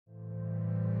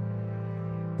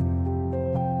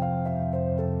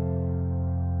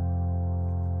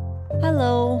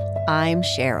Hello, I'm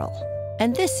Sheryl,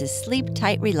 and this is Sleep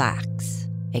Tight Relax,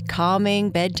 a calming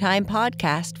bedtime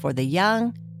podcast for the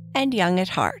young and young at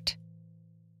heart.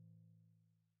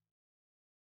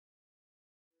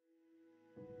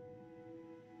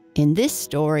 In this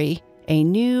story, a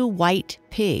new white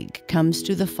pig comes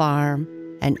to the farm,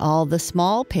 and all the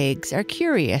small pigs are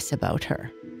curious about her.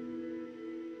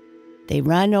 They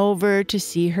run over to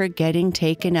see her getting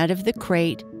taken out of the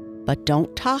crate, but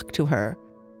don't talk to her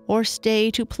or stay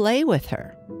to play with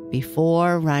her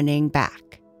before running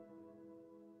back.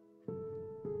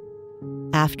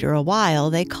 After a while,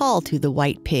 they call to the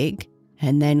white pig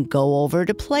and then go over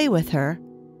to play with her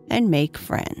and make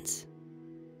friends.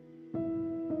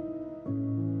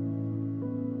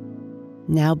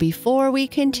 Now, before we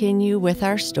continue with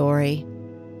our story,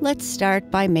 let's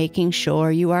start by making sure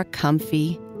you are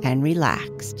comfy and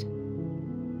relaxed.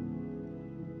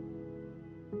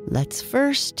 Let's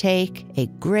first take a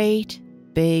great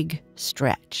big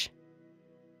stretch.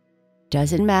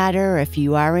 Doesn't matter if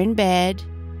you are in bed,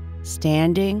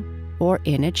 standing, or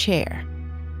in a chair.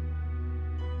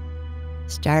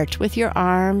 Start with your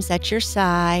arms at your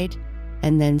side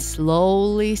and then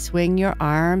slowly swing your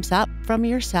arms up from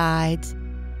your sides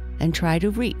and try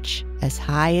to reach as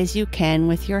high as you can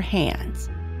with your hands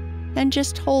and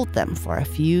just hold them for a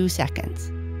few seconds.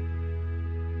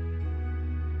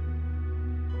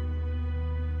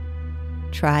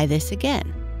 Try this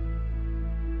again.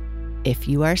 If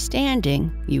you are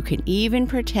standing, you can even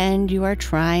pretend you are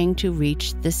trying to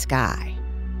reach the sky.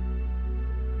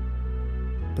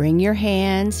 Bring your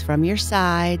hands from your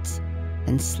sides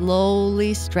and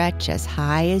slowly stretch as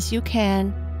high as you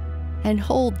can and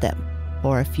hold them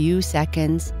for a few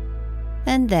seconds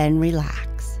and then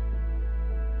relax.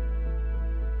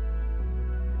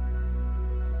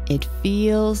 It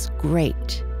feels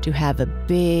great to have a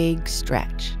big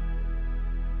stretch.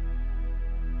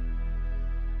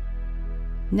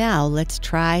 Now let's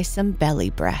try some belly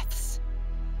breaths.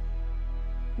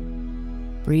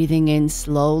 Breathing in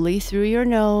slowly through your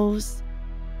nose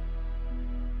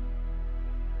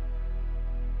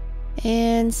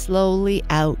and slowly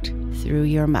out through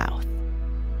your mouth.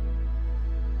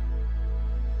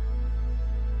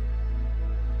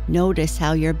 Notice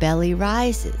how your belly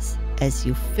rises as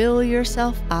you fill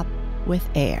yourself up with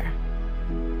air.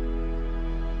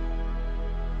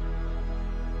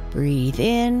 Breathe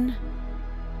in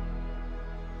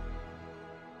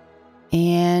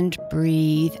and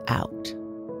breathe out.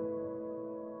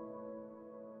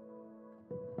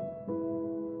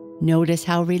 Notice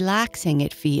how relaxing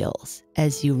it feels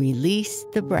as you release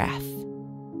the breath.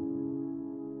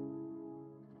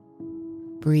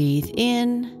 Breathe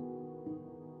in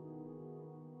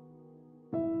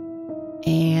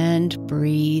and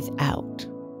breathe out.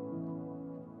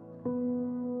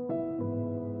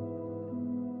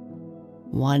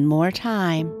 One more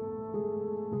time.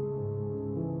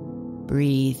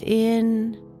 Breathe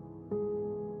in,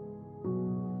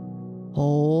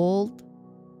 hold,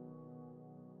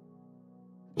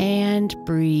 and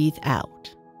breathe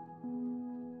out.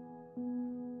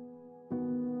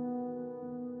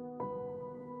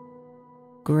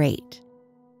 Great.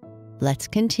 Let's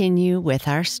continue with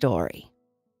our story.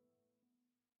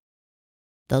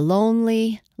 The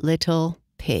Lonely Little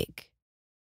Pig.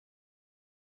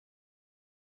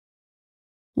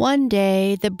 One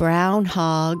day, the brown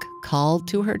hog called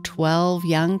to her 12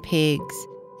 young pigs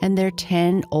and their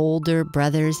 10 older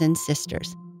brothers and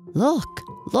sisters. Look,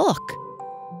 look,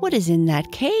 what is in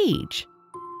that cage?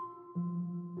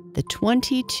 The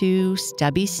 22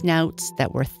 stubby snouts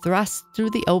that were thrust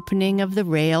through the opening of the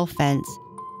rail fence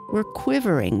were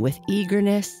quivering with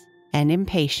eagerness and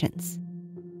impatience.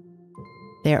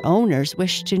 Their owners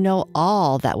wished to know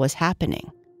all that was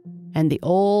happening, and the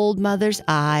old mother's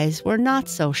eyes were not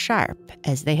so sharp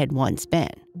as they had once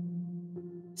been.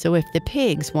 So if the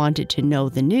pigs wanted to know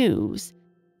the news,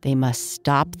 they must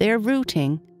stop their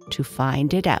rooting to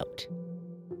find it out.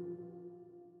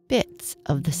 Bits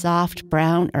of the soft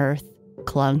brown earth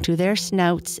clung to their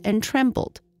snouts and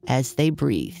trembled as they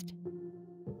breathed.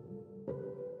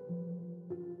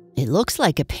 "It looks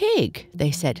like a pig,"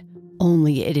 they said,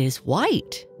 "only it is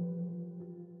white."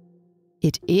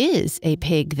 "It is a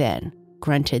pig, then,"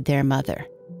 grunted their mother,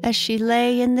 as she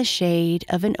lay in the shade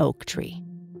of an oak tree.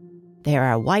 "There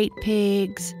are white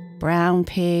pigs, brown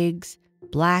pigs,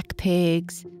 black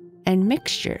pigs, and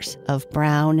mixtures of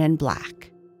brown and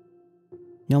black.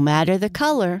 No matter the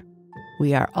color,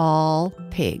 we are all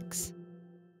pigs.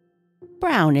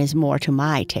 Brown is more to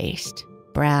my taste,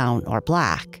 brown or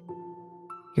black.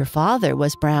 Your father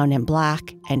was brown and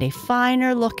black, and a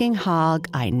finer-looking hog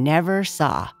I never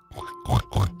saw."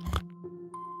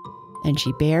 and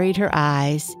she buried her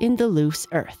eyes in the loose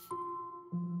earth.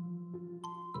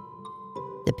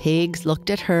 The pigs looked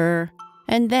at her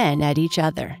and then at each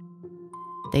other.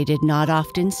 They did not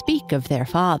often speak of their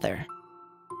father.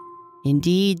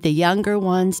 Indeed, the younger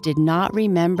ones did not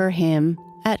remember him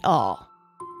at all.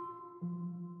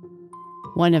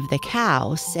 One of the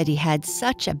cows said he had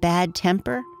such a bad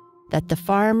temper that the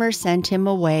farmer sent him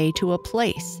away to a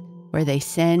place where they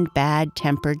send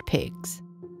bad-tempered pigs.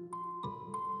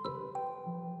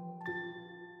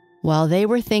 While they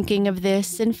were thinking of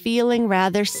this and feeling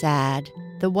rather sad,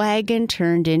 the wagon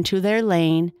turned into their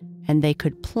lane and they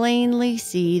could plainly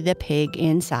see the pig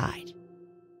inside.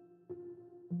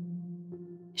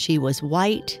 She was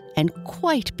white and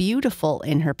quite beautiful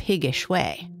in her piggish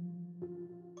way.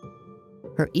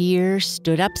 Her ears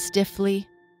stood up stiffly,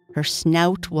 her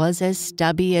snout was as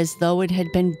stubby as though it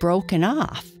had been broken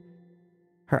off.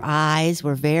 Her eyes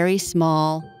were very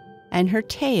small, and her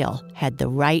tail had the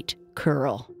right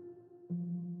curl.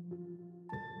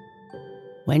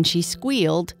 When she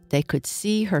squealed, they could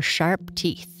see her sharp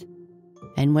teeth,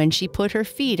 and when she put her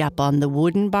feet up on the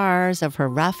wooden bars of her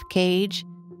rough cage,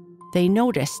 they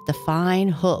noticed the fine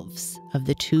hooves of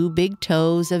the 2 big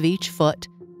toes of each foot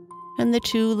and the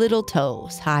 2 little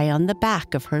toes high on the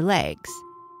back of her legs,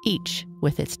 each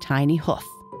with its tiny hoof.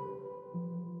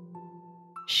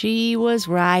 She was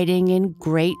riding in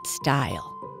great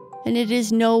style, and it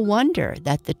is no wonder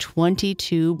that the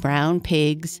 22 brown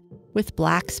pigs with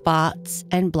black spots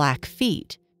and black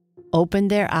feet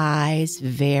opened their eyes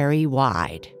very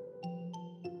wide.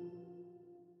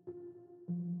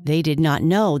 They did not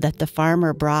know that the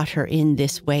farmer brought her in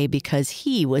this way because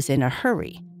he was in a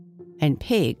hurry, and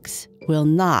pigs will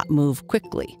not move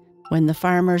quickly when the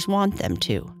farmers want them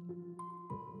to.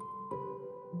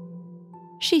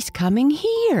 "She's coming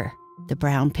here," the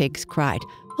brown pigs cried.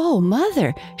 "Oh,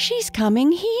 Mother, she's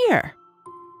coming here."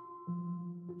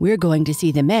 "We're going to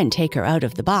see the men take her out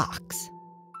of the box."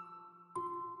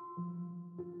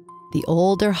 The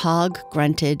older hog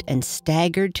grunted and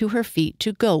staggered to her feet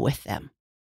to go with them.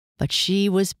 But she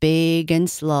was big and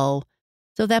slow,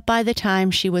 so that by the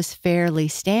time she was fairly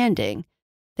standing,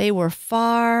 they were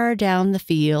far down the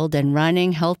field and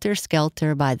running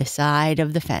helter-skelter by the side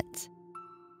of the fence.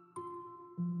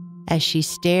 As she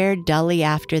stared dully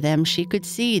after them, she could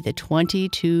see the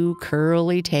 22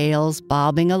 curly tails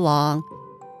bobbing along,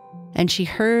 and she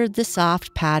heard the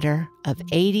soft patter of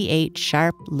 88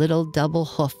 sharp little double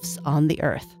hoofs on the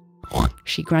earth.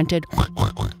 She grunted,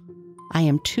 "I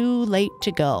am too late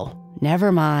to go.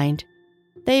 Never mind.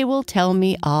 They will tell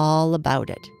me all about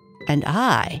it, and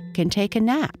I can take a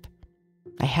nap.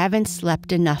 I haven't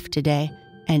slept enough today,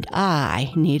 and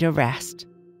I need a rest."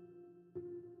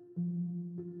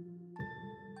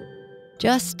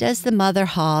 Just as the mother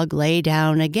hog lay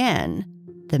down again,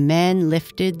 the men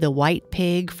lifted the white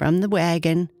pig from the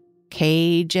wagon,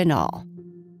 cage and all.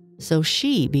 So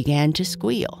she began to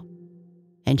squeal,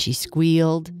 and she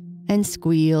squealed and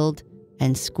squealed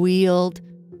and squealed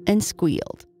and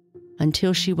squealed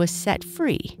until she was set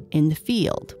free in the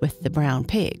field with the brown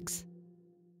pigs.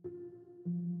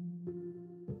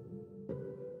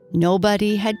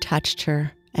 Nobody had touched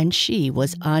her, and she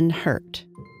was unhurt.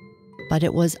 But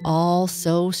it was all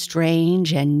so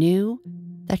strange and new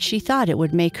that she thought it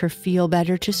would make her feel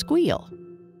better to squeal.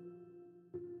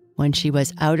 When she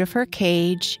was out of her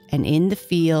cage and in the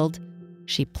field,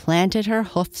 she planted her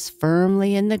hoofs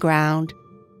firmly in the ground,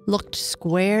 looked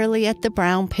squarely at the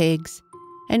brown pigs,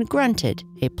 and grunted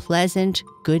a pleasant,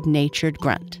 good-natured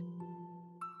grunt.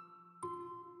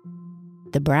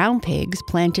 The brown pigs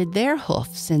planted their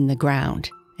hoofs in the ground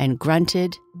and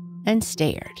grunted and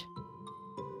stared.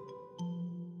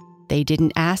 They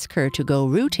didn't ask her to go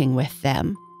rooting with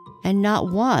them, and not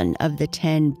one of the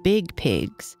 10 big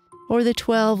pigs or the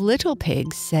 12 little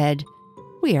pigs said,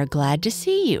 "We are glad to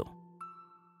see you."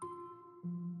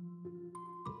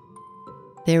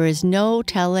 There is no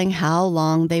telling how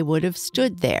long they would have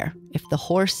stood there if the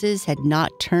horses had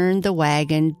not turned the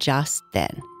wagon just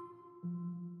then.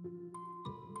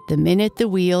 The minute the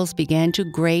wheels began to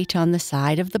grate on the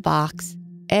side of the box,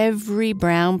 every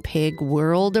brown pig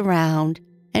whirled around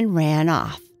and ran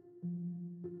off.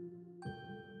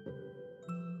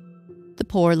 The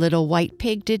poor little white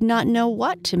pig did not know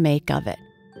what to make of it.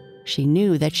 She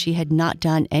knew that she had not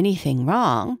done anything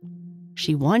wrong.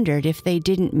 She wondered if they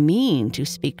didn't mean to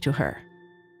speak to her.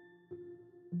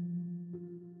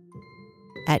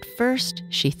 At first,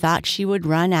 she thought she would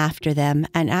run after them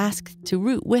and ask to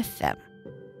root with them.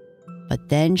 But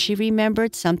then she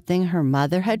remembered something her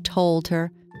mother had told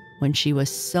her when she was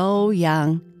so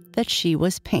young that she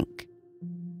was pink.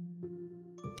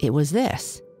 It was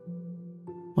this: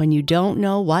 when you don't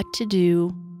know what to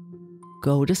do,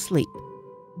 go to sleep."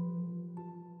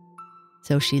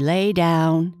 So she lay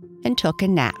down and took a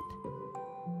nap.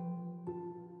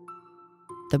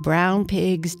 The brown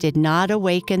pigs did not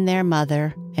awaken their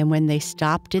mother, and when they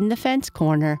stopped in the fence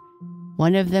corner,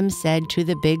 one of them said to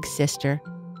the big sister,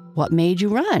 "What made you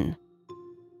run?"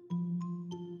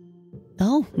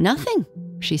 "Oh, nothing,"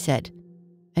 she said.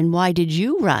 "And why did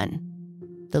you run?"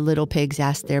 the little pigs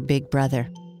asked their big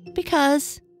brother.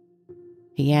 "Because,"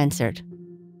 he answered.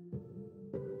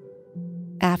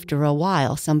 After a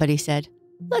while, somebody said,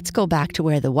 "Let's go back to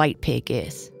where the white pig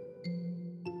is."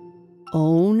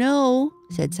 "Oh, no,"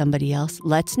 said somebody else.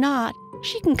 "Let's not.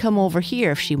 She can come over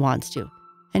here if she wants to,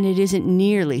 and it isn't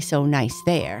nearly so nice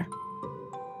there."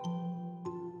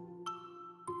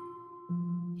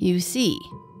 You see,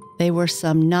 they were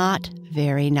some not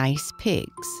very nice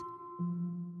pigs.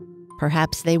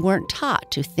 Perhaps they weren't taught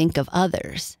to think of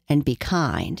others and be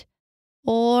kind,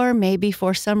 or maybe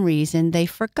for some reason they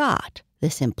forgot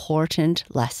this important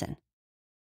lesson.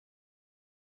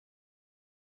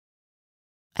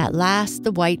 At last,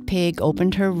 the white pig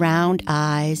opened her round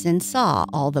eyes and saw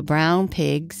all the brown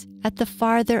pigs at the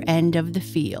farther end of the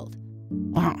field.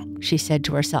 She said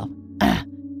to herself,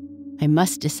 "I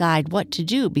must decide what to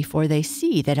do before they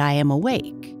see that I am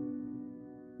awake."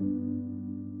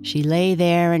 She lay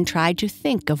there and tried to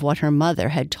think of what her mother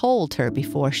had told her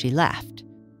before she left.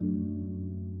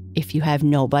 "If you have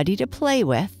nobody to play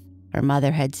with," her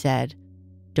mother had said,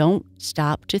 "don't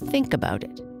stop to think about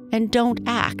it. And don't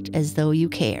act as though you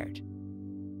cared.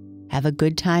 Have a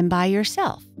good time by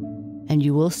yourself, and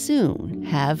you will soon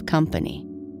have company.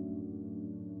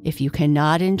 If you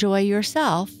cannot enjoy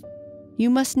yourself, you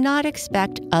must not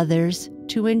expect others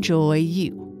to enjoy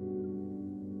you."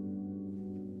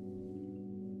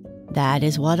 "That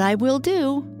is what I will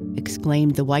do,"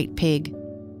 exclaimed the white pig.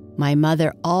 "My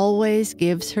mother always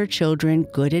gives her children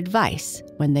good advice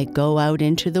when they go out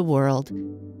into the world,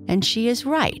 and she is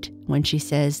right when she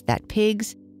says that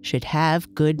pigs should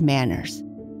have good manners.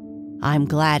 I'm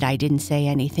glad I didn't say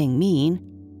anything mean."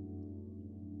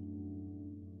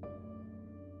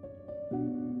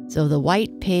 So the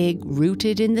white pig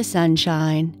rooted in the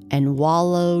sunshine and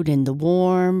wallowed in the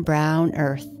warm brown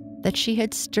earth that she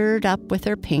had stirred up with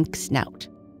her pink snout.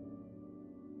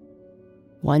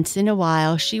 Once in a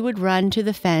while, she would run to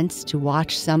the fence to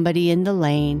watch somebody in the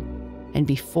lane, and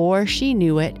before she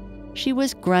knew it, she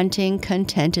was grunting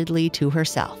contentedly to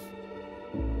herself.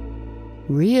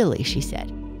 "Really," she said,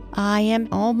 "I am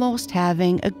almost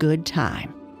having a good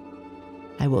time.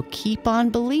 I will keep on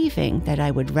believing that I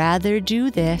would rather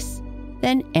do this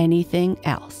than anything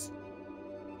else."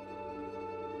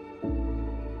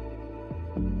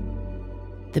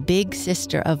 The big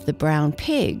sister of the brown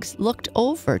pigs looked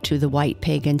over to the white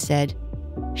pig and said,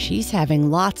 "She's having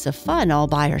lots of fun all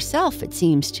by herself, it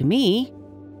seems to me."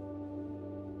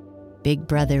 Big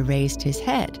Brother raised his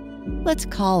head. "Let's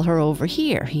call her over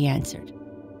here," he answered.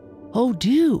 "Oh,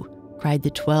 do!" cried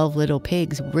the 12 little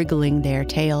pigs, wriggling their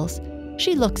tails.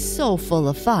 "She looks so full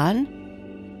of fun."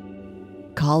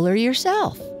 "Call her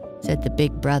yourself," said the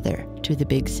big brother to the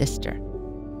big sister.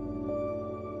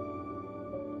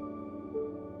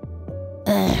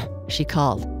 She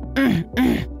called.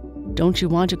 "Don't you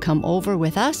want to come over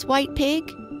with us, white pig?"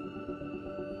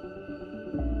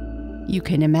 You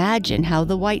can imagine how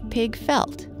the white pig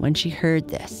felt when she heard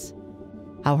this,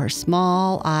 how her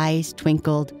small eyes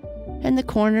twinkled and the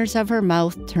corners of her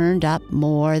mouth turned up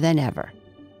more than ever.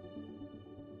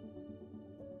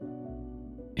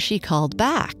 She called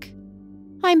back,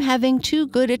 "I'm having too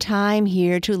good a time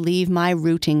here to leave my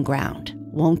rooting ground.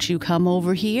 Won't you come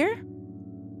over here?"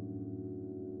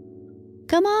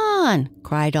 "Come on,"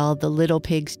 cried all the little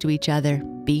pigs to each other.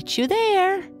 "Beat you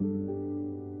there."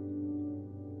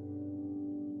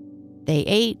 They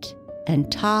ate and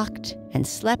talked and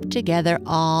slept together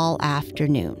all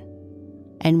afternoon.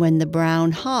 And when the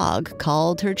brown hog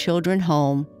called her children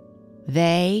home,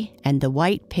 they and the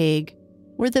white pig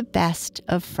were the best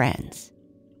of friends.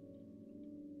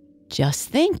 "Just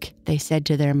think," they said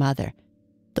to their mother,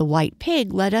 "the white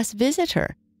pig let us visit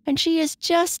her, and she is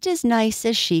just as nice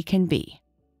as she can be."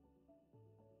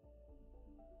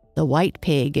 The white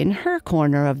pig in her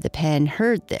corner of the pen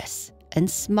heard this and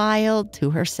smiled to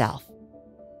herself.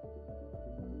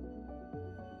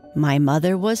 "My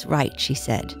mother was right," she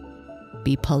said.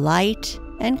 "Be polite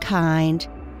and kind,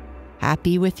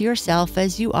 happy with yourself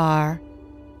as you are,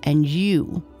 and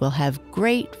you will have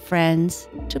great friends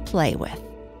to play with."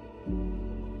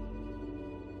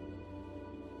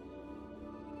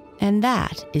 And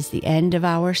that is the end of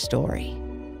our story.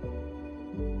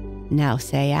 Now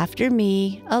say after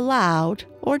me aloud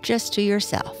or just to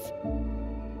yourself.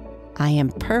 I am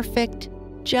perfect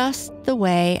just the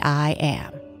way I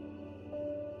am.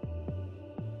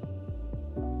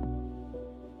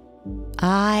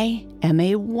 I am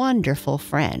a wonderful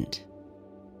friend.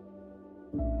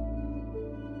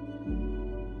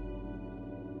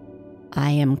 I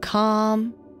am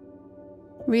calm,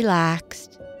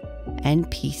 relaxed, and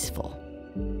peaceful.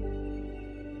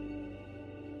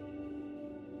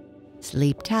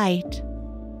 Sleep tight.